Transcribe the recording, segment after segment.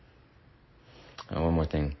One more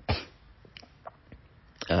thing.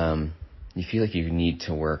 You feel like you need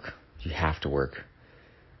to work. You have to work.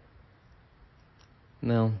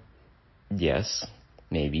 No. Yes.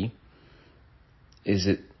 Maybe. Is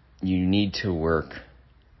it you need to work?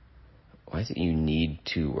 Why is it you need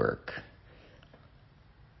to work?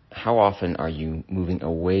 How often are you moving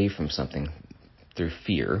away from something through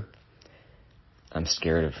fear? I'm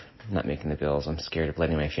scared of not making the bills. I'm scared of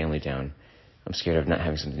letting my family down. I'm scared of not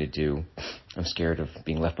having something to do. I'm scared of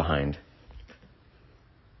being left behind.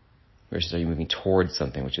 Versus are you moving towards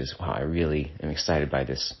something, which is, wow, I really am excited by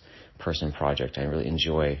this person project. I really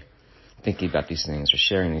enjoy thinking about these things or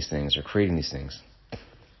sharing these things or creating these things.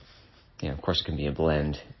 Of course it can be a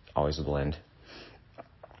blend, always a blend.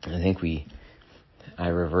 And I think I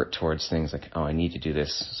revert towards things like, I need to do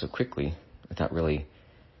this so quickly without really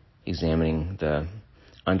examining the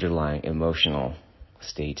underlying emotional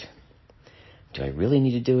state. Do I really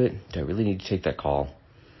need to do it? Do I really need to take that call?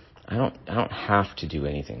 I don't have to do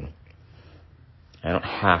anything. I don't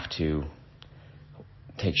have to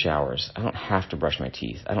take showers. I don't have to brush my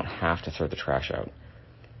teeth. I don't have to throw the trash out.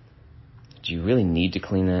 Do you really need to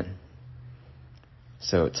clean that?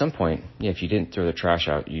 So at some point, if you didn't throw the trash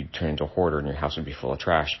out, you'd turn into a hoarder and your house would be full of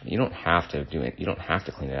trash. You don't have to do it. You don't have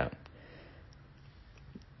to clean it out.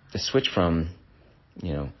 The switch from,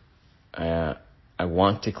 I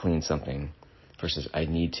want to clean something versus I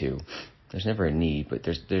need to. There's never a need, but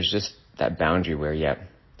there's just that boundary where,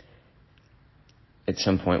 at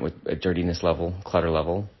some point with a dirtiness level, clutter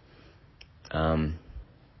level,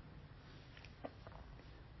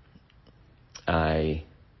 I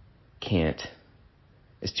can't.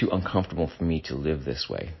 It's too uncomfortable for me to live this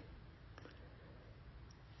way.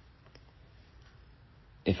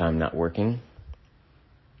 If I'm not working,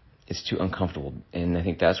 it's too uncomfortable. And I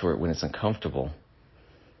think that's where, when it's uncomfortable,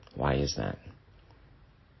 why is that?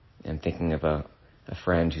 I'm thinking of a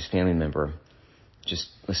friend whose family member just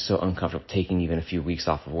was so uncomfortable taking even a few weeks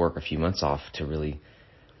off of work, a few months off to really,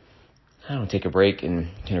 take a break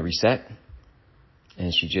and kind of reset.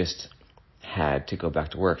 And she just had to go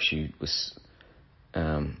back to work. She was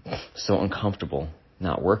so uncomfortable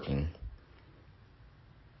not working.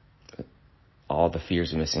 All the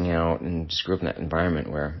fears of missing out, and just grew up in that environment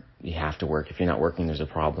where you have to work. If you're not working, there's a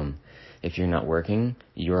problem. If you're not working,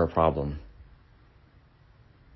 you're a problem.